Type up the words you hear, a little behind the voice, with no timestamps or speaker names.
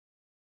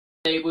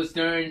They will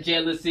stern,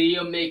 jealousy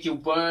will make you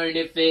burn.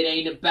 If it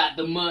ain't about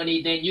the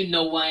money, then you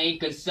know I ain't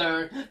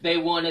concerned. They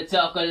wanna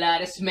talk a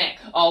lot of smack,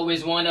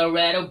 always wanna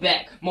rattle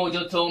back.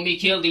 Mojo told me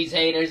kill these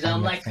haters,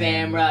 I'm like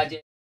fam Roger.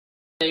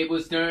 They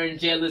will stern,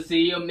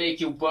 jealousy will make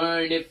you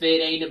burn. If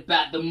it ain't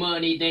about the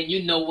money, then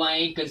you know I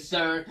ain't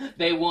concerned.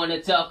 They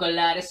wanna talk a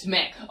lot of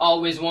smack,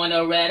 always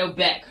wanna rattle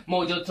back.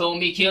 Mojo told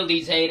me kill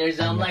these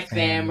haters, I'm like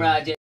fam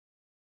Roger.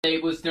 They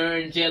will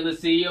stern,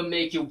 jealousy will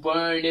make you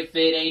burn. If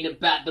it ain't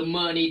about the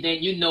money,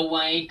 then you know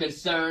I ain't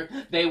concerned.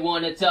 They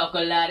wanna talk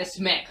a lot of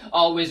smack,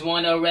 always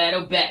wanna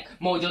rattle back.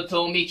 Mojo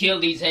told me kill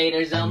these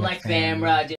haters, I'm like fam Roger.